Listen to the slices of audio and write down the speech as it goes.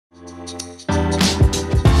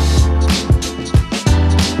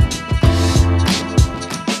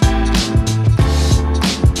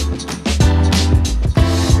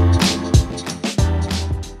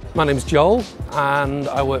My name's Joel and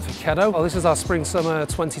I work for Keddo. Well, this is our Spring-Summer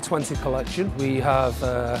 2020 collection. We have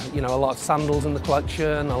a lot of sandals in the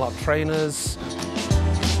collection, a lot of trainers.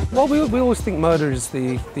 Well, we always think Moda is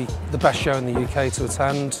the best show in the UK to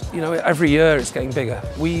attend. You know, every year it's getting bigger.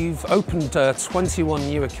 We've opened 21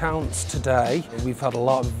 new accounts today. We've had a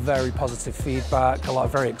lot of very positive feedback, a lot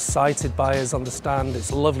of very excited buyers on the stand.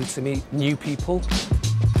 It's lovely to meet new people.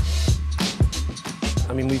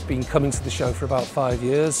 I mean, we've been coming to the show for about 5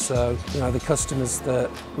 years, so the customers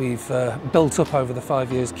that we've built up over the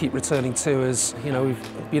 5 years keep returning to us.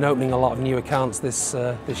 We've been opening a lot of new accounts this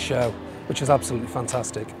show, which is absolutely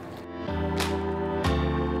fantastic.